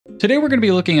Today we're going to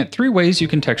be looking at 3 ways you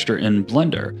can texture in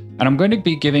Blender, and I'm going to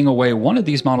be giving away one of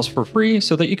these models for free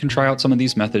so that you can try out some of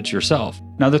these methods yourself.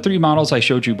 Now the 3 models I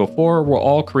showed you before were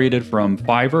all created from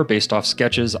Fiverr based off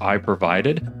sketches I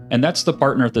provided, and that's the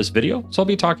partner of this video, so I'll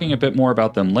be talking a bit more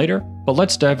about them later, but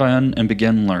let's dive in and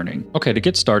begin learning. Okay, to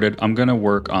get started, I'm going to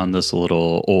work on this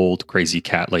little old crazy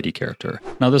cat lady character.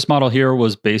 Now this model here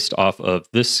was based off of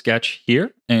this sketch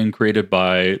here and created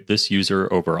by this user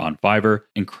over on Fiverr.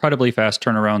 Incredibly fast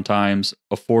turnaround times,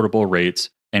 affordable rates,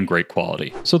 and great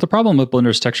quality. So the problem with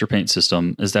Blender's texture paint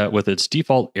system is that with its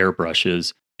default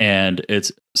airbrushes and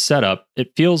its setup,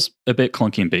 it feels a bit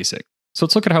clunky and basic. So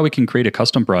let's look at how we can create a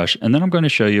custom brush, and then I'm going to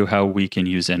show you how we can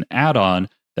use an add-on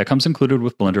that comes included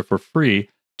with Blender for free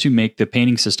to make the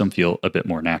painting system feel a bit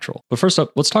more natural. But first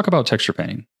up, let's talk about texture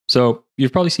painting. So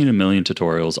you've probably seen a million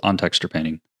tutorials on texture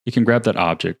painting. You can grab that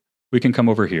object, we can come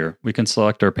over here, we can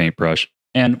select our paintbrush,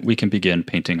 and we can begin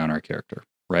painting on our character,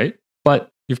 right? But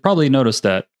you've probably noticed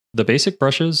that the basic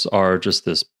brushes are just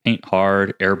this paint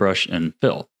hard, airbrush, and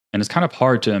fill. And it's kind of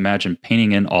hard to imagine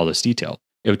painting in all this detail.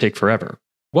 It would take forever.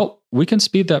 Well, we can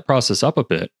speed that process up a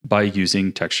bit by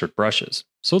using textured brushes.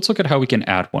 So let's look at how we can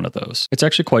add one of those. It's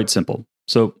actually quite simple.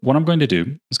 So what I'm going to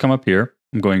do is come up here.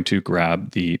 I'm going to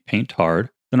grab the paint hard.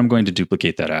 Then I'm going to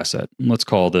duplicate that asset. And let's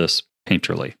call this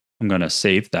painterly. I'm going to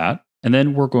save that. And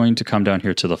then we're going to come down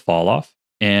here to the fall off.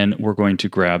 And we're going to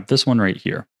grab this one right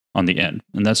here on the end.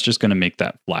 And that's just going to make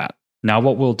that flat. Now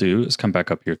what we'll do is come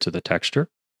back up here to the texture,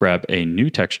 grab a new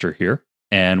texture here,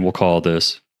 and we'll call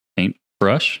this paint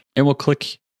brush. And we'll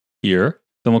click here.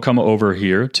 Then we'll come over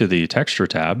here to the texture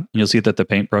tab. And you'll see that the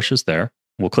paintbrush is there.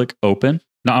 We'll click open.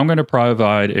 Now I'm going to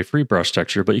provide a free brush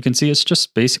texture, but you can see it's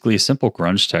just basically a simple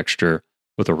grunge texture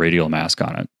with a radial mask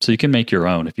on it. So you can make your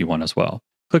own if you want as well.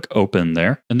 Click open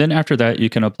there. And then after that, you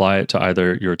can apply it to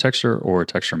either your texture or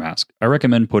texture mask. I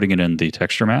recommend putting it in the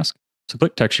texture mask. So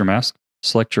click texture mask,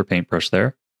 select your paintbrush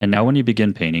there. And now when you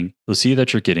begin painting, you'll see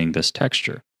that you're getting this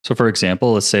texture. So for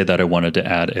example, let's say that I wanted to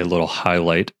add a little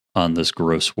highlight on this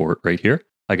gross wart right here.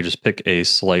 I could just pick a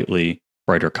slightly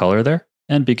brighter color there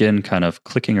and begin kind of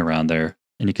clicking around there.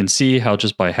 And you can see how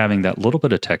just by having that little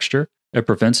bit of texture, it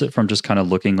prevents it from just kind of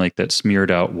looking like that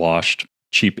smeared out, washed,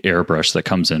 cheap airbrush that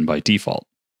comes in by default.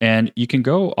 And you can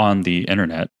go on the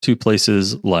internet to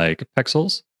places like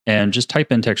Pexels and just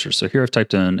type in textures. So here I've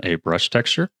typed in a brush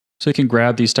texture. So you can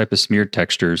grab these type of smeared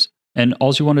textures. And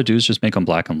all you want to do is just make them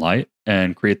black and light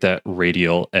and create that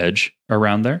radial edge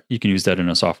around there. You can use that in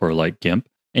a software like GIMP.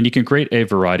 And you can create a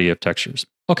variety of textures.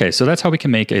 Okay, so that's how we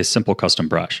can make a simple custom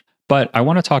brush. But I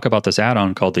want to talk about this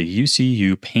add-on called the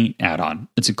UCU Paint add-on.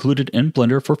 It's included in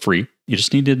Blender for free. You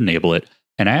just need to enable it.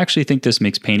 And I actually think this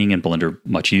makes painting in Blender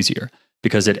much easier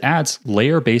because it adds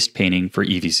layer-based painting for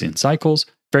EVs and cycles,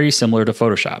 very similar to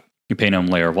Photoshop. You paint on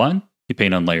layer 1, you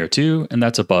paint on layer 2, and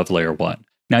that's above layer 1.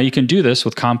 Now you can do this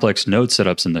with complex node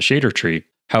setups in the shader tree.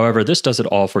 However, this does it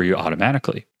all for you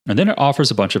automatically. And then it offers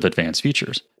a bunch of advanced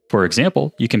features. For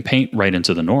example, you can paint right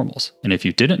into the normals. And if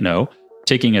you didn't know,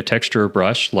 taking a texture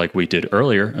brush like we did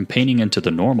earlier and painting into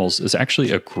the normals is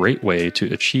actually a great way to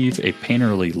achieve a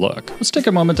painterly look. Let's take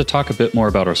a moment to talk a bit more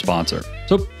about our sponsor.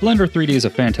 So Blender 3D is a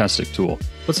fantastic tool,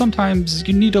 but sometimes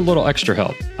you need a little extra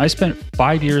help. I spent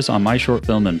 5 years on my short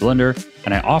film in Blender,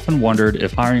 and I often wondered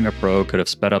if hiring a pro could have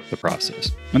sped up the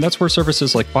process. And that's where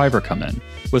services like Fiverr come in.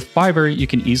 With Fiverr, you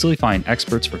can easily find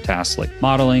experts for tasks like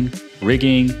modeling,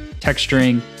 rigging,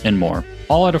 texturing, and more,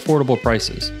 all at affordable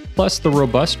prices. Plus, the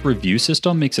robust review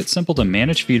system makes it simple to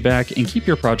manage feedback and keep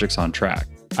your projects on track.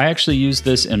 I actually used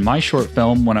this in my short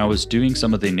film when I was doing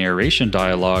some of the narration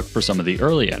dialogue for some of the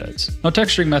early edits. Now,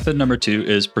 texturing method number 2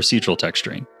 is procedural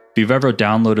texturing. If you've ever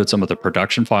downloaded some of the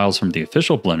production files from the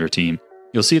official Blender team,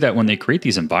 you'll see that when they create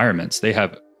these environments, they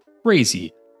have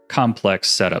crazy complex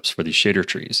setups for these shader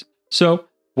trees. So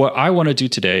what I want to do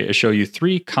today is show you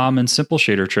 3 common simple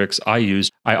shader tricks I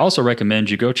used. I also recommend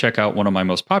you go check out one of my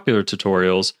most popular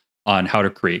tutorials on how to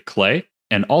create clay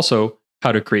and also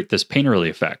how to create this painterly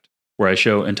effect, where I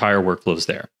show entire workflows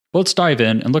there. Let's dive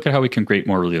in and look at how we can create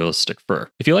more realistic fur.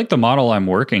 If you like the model I'm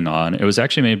working on, it was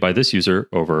actually made by this user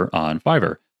over on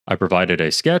Fiverr. I provided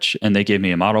a sketch and they gave me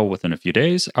a model within a few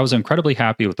days. I was incredibly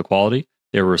happy with the quality.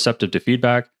 They were receptive to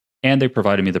feedback and they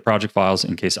provided me the project files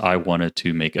in case I wanted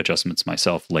to make adjustments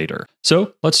myself later.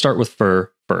 So let's start with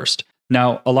fur first.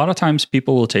 Now, a lot of times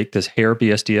people will take this hair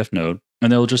BSDF node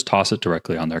and they'll just toss it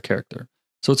directly on their character.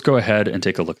 So let's go ahead and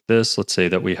take a look at this. Let's say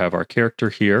that we have our character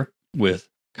here with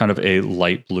kind of a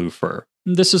light blue fur.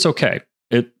 This is okay.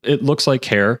 It looks like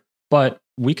hair, but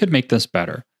we could make this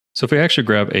better. So if we actually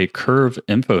grab a curve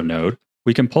info node,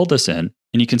 we can pull this in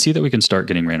and you can see that we can start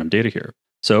getting random data here.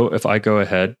 So if I go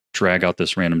ahead, drag out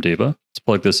this random data, let's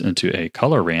plug this into a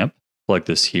color ramp, plug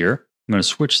this here. I'm going to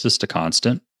switch this to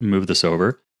constant, move this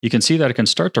over. You can see that it can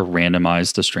start to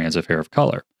randomize the strands of hair of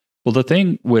color. Well, the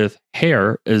thing with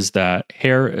hair is that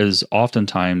hair is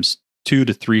oftentimes 2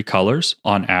 to 3 colors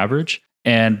on average.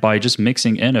 And by just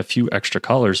mixing in a few extra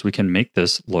colors, we can make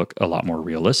this look a lot more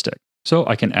realistic. So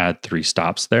I can add 3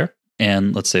 stops there.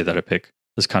 And let's say that I pick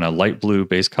this kind of light blue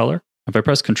base color. If I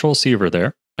press Control C over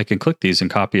there, I can click these and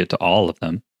copy it to all of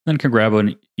them. Then can grab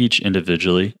one each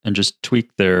individually and just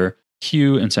tweak their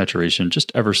hue and saturation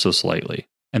just ever so slightly.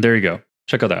 And there you go.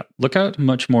 Check out that. Look how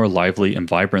much more lively and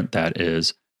vibrant that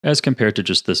is as compared to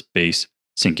just this base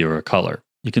singular color.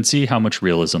 You can see how much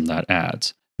realism that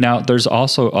adds. Now, there's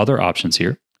also other options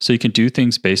here. So you can do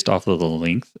things based off of the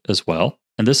length as well.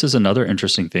 And this is another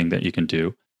interesting thing that you can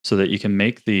do so that you can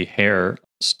make the hair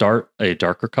start a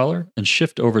darker color and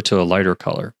shift over to a lighter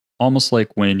color, almost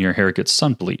like when your hair gets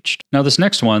sun bleached. Now, this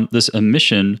next one, this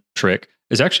emission trick,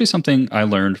 is actually something I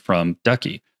learned from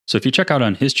Ducky. So if you check out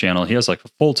on his channel, he has like a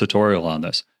full tutorial on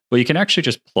this. But you can actually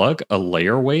just plug a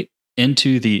layer weight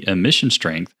into the emission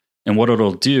strength. And what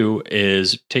it'll do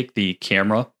is take the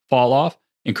camera fall off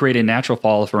and create a natural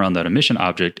fall off around that emission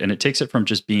object. And it takes it from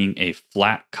just being a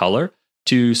flat color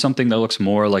to something that looks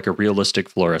more like a realistic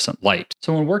fluorescent light.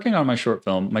 So when working on my short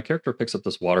film, my character picks up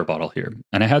this water bottle here.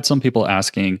 And I had some people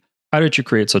asking, how did you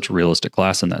create such realistic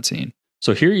glass in that scene?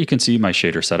 So here you can see my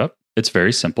shader setup. It's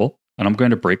very simple. And I'm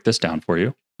going to break this down for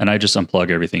you. And I just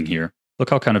unplug everything here. Look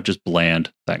how kind of just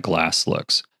bland that glass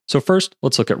looks. So first,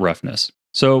 let's look at roughness.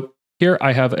 So here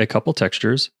I have a couple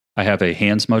textures. I have a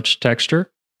hand smudge texture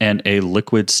and a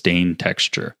liquid stain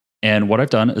texture. And what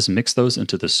I've done is mix those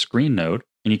into the screen node.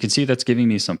 And you can see that's giving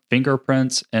me some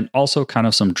fingerprints and also kind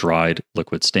of some dried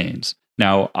liquid stains.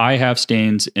 Now, I have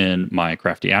stains in my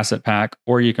Crafty Asset Pack,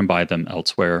 or you can buy them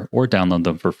elsewhere or download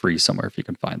them for free somewhere if you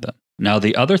can find them. Now,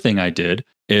 the other thing I did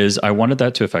is I wanted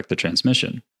that to affect the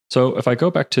transmission. So if I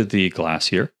go back to the glass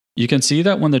here, you can see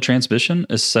that when the transmission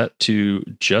is set to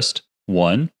just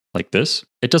 1, like this,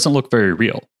 it doesn't look very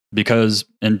real because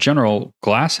in general,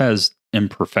 glass has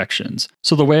imperfections.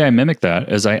 So the way I mimic that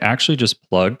is I actually just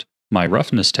plugged my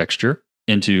roughness texture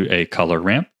into a color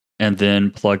ramp and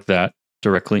then plug that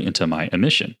directly into my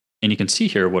emission. And you can see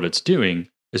here what it's doing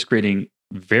is creating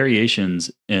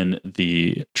variations in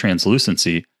the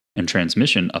translucency and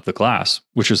transmission of the glass,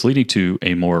 which is leading to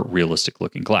a more realistic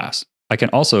looking glass. I can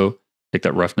also take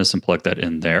that roughness and plug that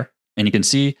in there. And you can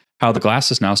see how the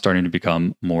glass is now starting to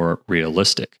become more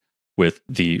realistic with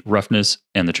the roughness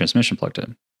and the transmission plugged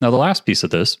in. Now, the last piece of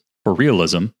this for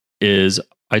realism is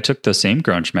I took the same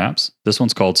grunge maps. This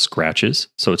one's called Scratches.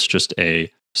 So it's just a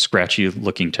scratchy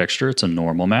looking texture. It's a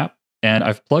normal map. And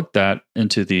I've plugged that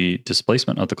into the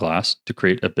displacement of the glass to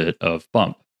create a bit of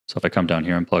bump. So if I come down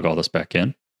here and plug all this back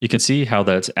in, you can see how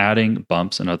that's adding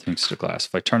bumps and other things to the glass.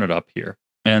 If I turn it up here,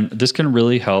 and this can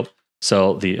really help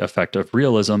sell the effect of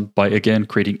realism by, again,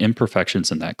 creating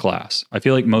imperfections in that glass. I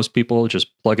feel like most people just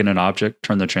plug in an object,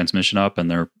 turn the transmission up, and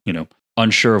they're,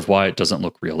 unsure of why it doesn't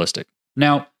look realistic.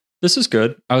 Now, this is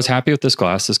good. I was happy with this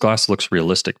glass. This glass looks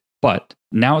realistic, but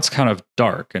now it's kind of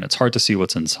dark and it's hard to see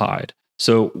what's inside.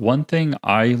 So one thing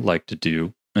I like to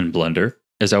do in Blender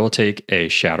is I will take a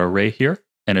shadow ray here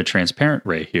and a transparent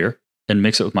ray here and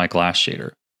mix it with my glass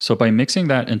shader. So by mixing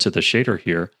that into the shader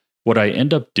here, what I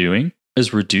end up doing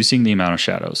is reducing the amount of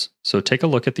shadows. So take a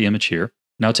look at the image here.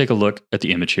 Now take a look at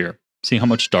the image here. See how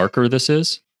much darker this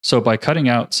is? So by cutting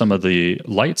out some of the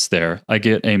lights there, I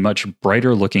get a much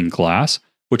brighter looking glass,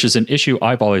 which is an issue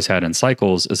I've always had in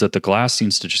Cycles, is that the glass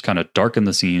seems to just kind of darken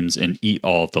the scenes and eat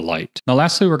all of the light. Now,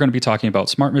 lastly, we're going to be talking about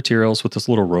smart materials with this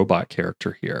little robot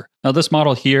character here. Now, this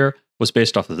model here was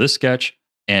based off of this sketch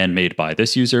and made by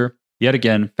this user. Yet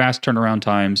again, fast turnaround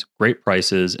times, great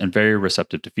prices, and very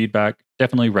receptive to feedback.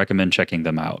 Definitely recommend checking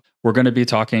them out. We're going to be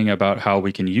talking about how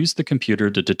we can use the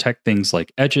computer to detect things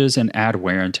like edges and add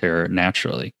wear and tear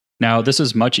naturally. Now, this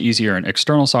is much easier in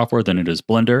external software than it is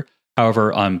Blender.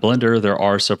 However, on Blender, there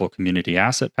are several community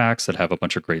asset packs that have a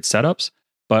bunch of great setups,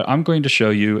 but I'm going to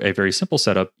show you a very simple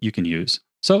setup you can use.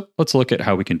 So let's look at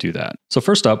how we can do that. So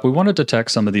first up, we want to detect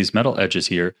some of these metal edges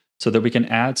here so that we can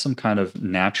add some kind of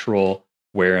natural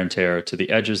wear and tear to the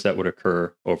edges that would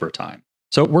occur over time.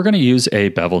 So we're going to use a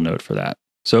bevel node for that.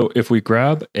 So if we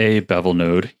grab a bevel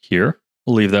node here,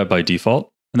 we'll leave that by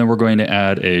default, and then we're going to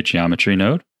add a geometry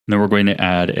node, and then we're going to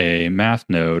add a math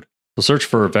node. We'll search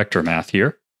for vector math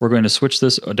here. We're going to switch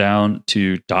this down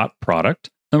to dot product,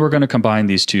 and we're going to combine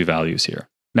these two values here.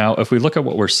 Now, if we look at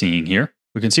what we're seeing here,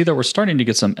 we can see that we're starting to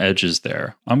get some edges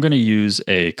there. I'm going to use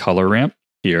a color ramp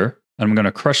here. And I'm going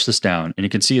to crush this down. And you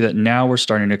can see that now we're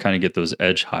starting to kind of get those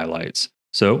edge highlights.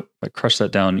 So if I crush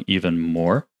that down even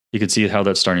more, you can see how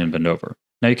that's starting to bend over.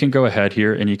 Now you can go ahead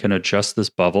here and you can adjust this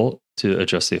bubble to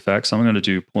adjust the effect. So I'm going to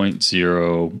do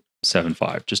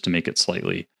 0.075 just to make it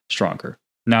slightly stronger.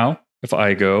 Now, if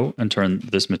I go and turn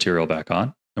this material back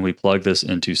on and we plug this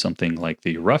into something like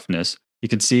the roughness, you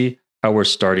can see how we're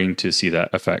starting to see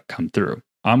that effect come through.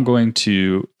 I'm going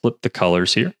to flip the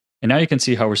colors here. And now you can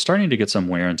see how we're starting to get some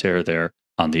wear and tear there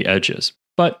on the edges.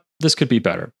 But this could be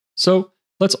better. So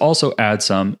let's also add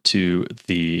some to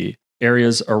the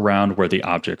areas around where the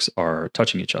objects are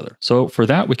touching each other. So for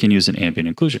that, we can use an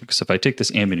ambient occlusion. Because if I take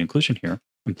this ambient occlusion here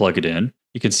and plug it in,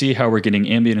 you can see how we're getting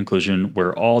ambient occlusion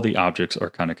where all the objects are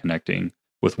kind of connecting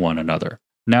with one another.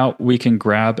 Now we can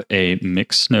grab a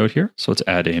mix node here. So let's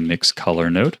add a mix color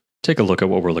node. Take a look at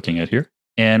what we're looking at here.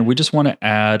 And we just want to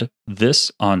add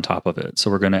this on top of it. So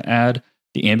we're going to add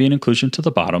the ambient occlusion to the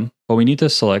bottom, but we need to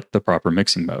select the proper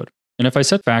mixing mode. And if I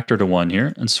set factor to 1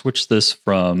 here and switch this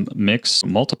from mix to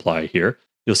multiply here,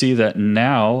 you'll see that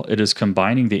now it is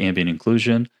combining the ambient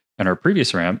occlusion and our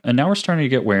previous ramp, and now we're starting to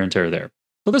get wear and tear there.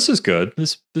 So this is good.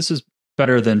 This is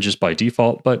better than just by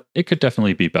default, but it could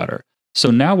definitely be better. So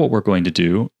now what we're going to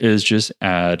do is just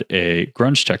add a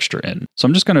grunge texture in. So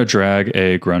I'm just going to drag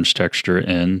a grunge texture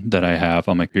in that I have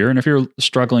on my computer. And if you're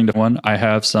struggling to one, I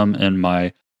have some in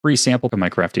my free sample of my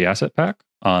crafty asset pack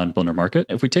on Blender Market.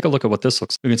 If we take a look at what this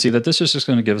looks like, we can see that this is just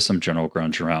going to give us some general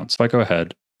grunge around. So if I go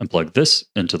ahead and plug this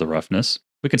into the roughness,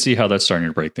 we can see how that's starting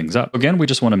to break things up. Again, we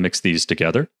just want to mix these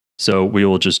together. So we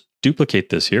will just duplicate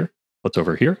this here, what's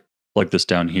over here, plug this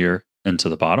down here into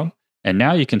the bottom. And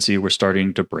now you can see we're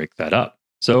starting to break that up.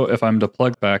 So if I'm to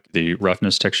plug back the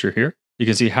roughness texture here, you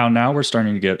can see how now we're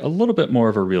starting to get a little bit more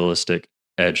of a realistic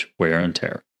edge wear and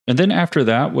tear. And then after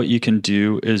that, what you can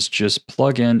do is just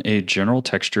plug in a general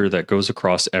texture that goes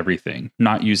across everything,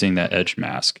 not using that edge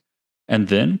mask. And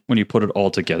then when you put it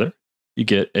all together, you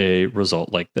get a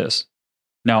result like this.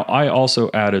 Now, I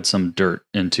also added some dirt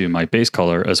into my base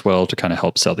color as well to kind of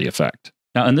help sell the effect.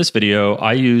 Now, in this video,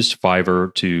 I used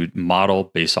Fiverr to model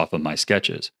based off of my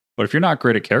sketches. But if you're not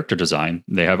great at character design,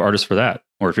 they have artists for that.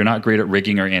 Or if you're not great at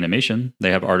rigging or animation,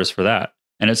 they have artists for that.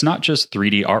 And it's not just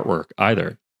 3D artwork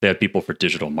either. They have people for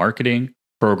digital marketing,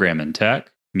 program and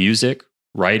tech, music,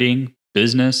 writing,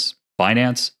 business,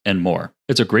 finance, and more.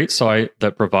 It's a great site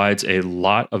that provides a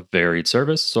lot of varied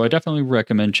service, so I definitely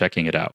recommend checking it out.